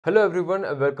Hello everyone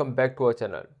and welcome back to our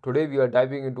channel. Today we are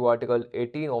diving into Article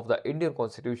 18 of the Indian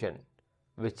Constitution,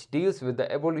 which deals with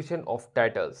the abolition of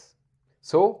titles.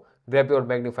 So grab your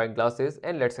magnifying glasses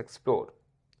and let's explore.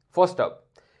 First up,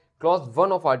 Clause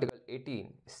 1 of Article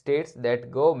 18 states that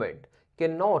government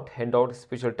cannot hand out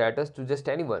special titles to just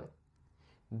anyone.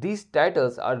 These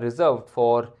titles are reserved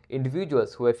for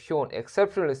individuals who have shown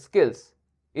exceptional skills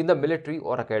in the military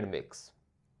or academics.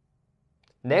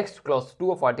 Next, Clause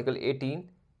 2 of Article 18.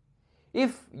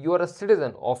 If you are a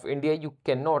citizen of India, you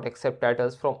cannot accept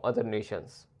titles from other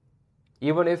nations.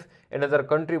 Even if another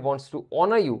country wants to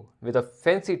honor you with a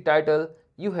fancy title,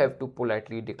 you have to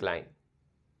politely decline.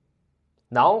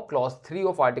 Now, Clause 3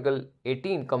 of Article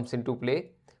 18 comes into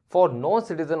play for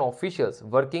non-citizen officials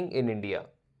working in India.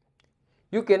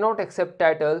 You cannot accept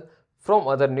title from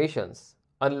other nations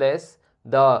unless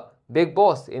the big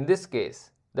boss, in this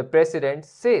case, the president,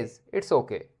 says it's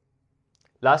okay.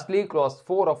 Lastly, Clause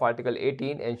 4 of Article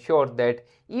 18 ensures that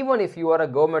even if you are a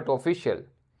government official,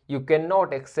 you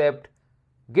cannot accept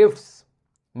gifts,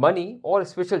 money or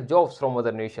special jobs from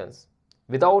other nations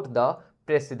without the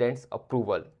President's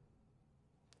approval.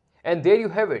 And there you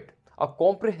have it, a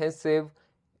comprehensive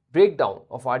breakdown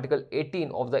of Article 18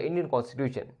 of the Indian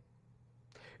Constitution.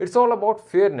 It's all about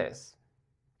fairness,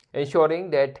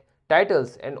 ensuring that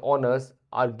titles and honors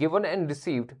are given and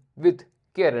received with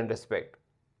care and respect.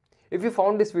 If you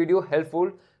found this video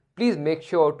helpful, please make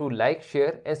sure to like,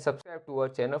 share and subscribe to our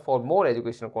channel for more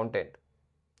educational content.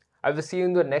 I will see you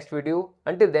in the next video.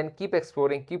 Until then, keep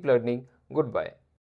exploring, keep learning. Goodbye.